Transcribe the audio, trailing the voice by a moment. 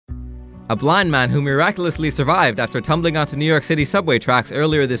A blind man who miraculously survived after tumbling onto New York City subway tracks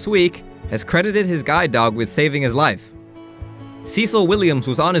earlier this week has credited his guide dog with saving his life. Cecil Williams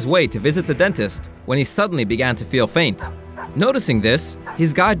was on his way to visit the dentist when he suddenly began to feel faint. Noticing this,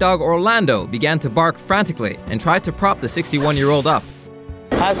 his guide dog Orlando began to bark frantically and tried to prop the 61-year-old up.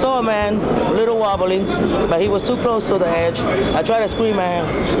 I saw a man, a little wobbly, but he was too close to the edge. I tried to scream at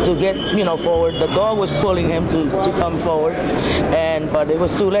him to get, forward. The dog was pulling him to come forward, but it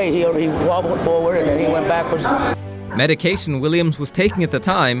was too late. He wobbled forward and then he went backwards. Medication Williams was taking at the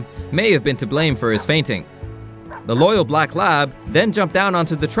time may have been to blame for his fainting. The loyal black lab then jumped down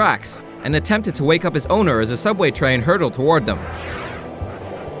onto the tracks and attempted to wake up his owner as a subway train hurtled toward them.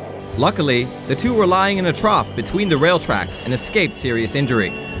 Luckily, the two were lying in a trough between the rail tracks and escaped serious injury.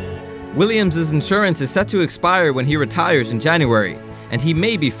 Williams' insurance is set to expire when he retires in January, and he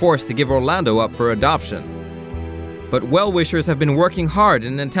may be forced to give Orlando up for adoption. But well-wishers have been working hard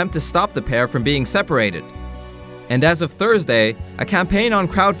in an attempt to stop the pair from being separated. And as of Thursday, a campaign on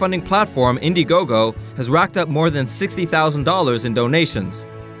crowdfunding platform Indiegogo has racked up more than $60,000 in donations.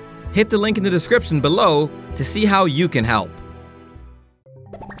 Hit the link in the description below to see how you can help.